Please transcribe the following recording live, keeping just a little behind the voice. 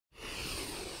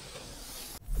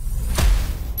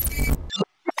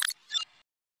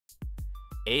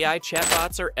AI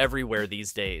chatbots are everywhere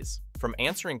these days. From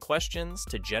answering questions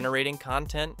to generating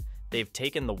content, they've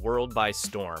taken the world by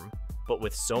storm. But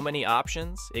with so many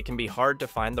options, it can be hard to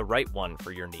find the right one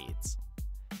for your needs.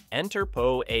 Enter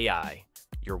Poe AI,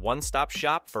 your one-stop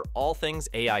shop for all things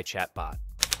AI chatbot.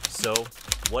 So,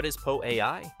 what is Poe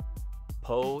AI?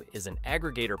 Poe is an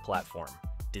aggregator platform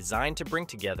designed to bring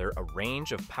together a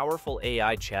range of powerful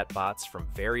AI chatbots from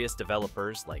various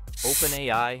developers like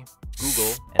OpenAI,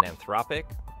 Google, and Anthropic,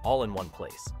 all in one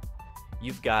place.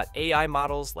 You've got AI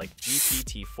models like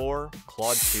GPT-4,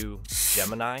 Claude 2,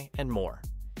 Gemini, and more,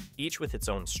 each with its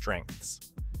own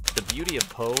strengths. The beauty of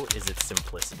Poe is its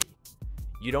simplicity.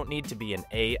 You don't need to be an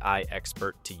AI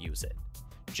expert to use it.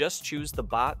 Just choose the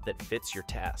bot that fits your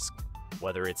task,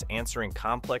 whether it's answering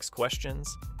complex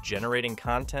questions, generating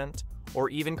content, or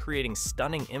even creating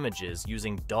stunning images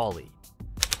using DALL-E.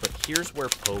 But here's where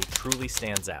Poe truly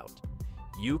stands out.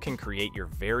 You can create your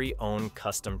very own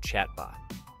custom chatbot.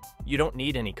 You don't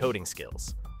need any coding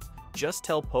skills. Just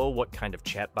tell Poe what kind of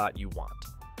chatbot you want,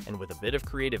 and with a bit of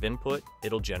creative input,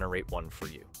 it'll generate one for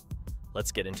you.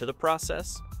 Let's get into the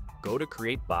process. Go to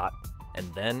Create Bot,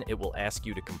 and then it will ask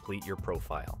you to complete your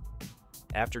profile.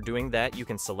 After doing that, you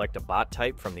can select a bot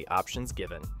type from the options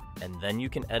given, and then you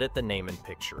can edit the name and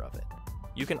picture of it.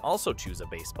 You can also choose a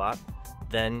base bot.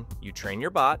 Then you train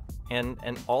your bot and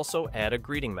also add a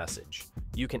greeting message.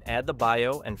 You can add the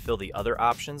bio and fill the other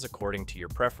options according to your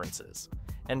preferences.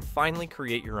 And finally,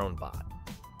 create your own bot.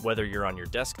 Whether you're on your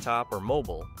desktop or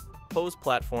mobile, Poe's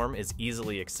platform is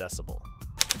easily accessible.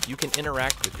 You can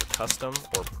interact with your custom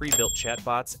or pre-built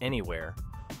chatbots anywhere,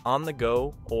 on the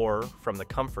go, or from the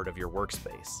comfort of your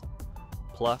workspace.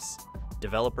 Plus,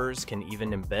 developers can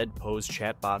even embed Poe's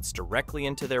chatbots directly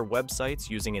into their websites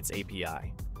using its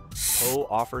API. Poe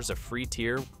offers a free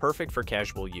tier perfect for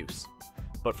casual use.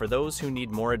 But for those who need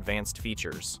more advanced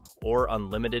features or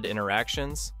unlimited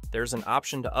interactions, there's an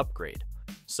option to upgrade.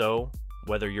 So,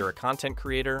 whether you're a content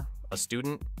creator, a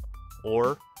student,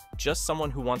 or just someone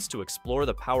who wants to explore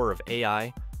the power of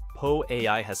AI, Poe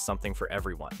AI has something for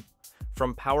everyone.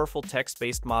 From powerful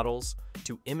text-based models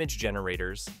to image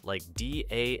generators like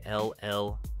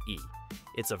DALL-E.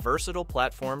 It's a versatile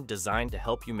platform designed to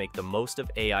help you make the most of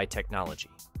AI technology.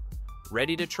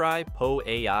 Ready to try Poe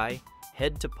AI?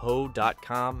 Head to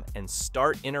poe.com and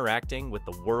start interacting with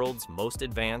the world's most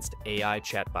advanced AI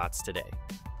chatbots today.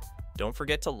 Don't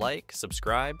forget to like,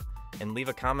 subscribe, and leave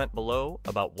a comment below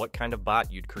about what kind of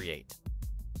bot you'd create.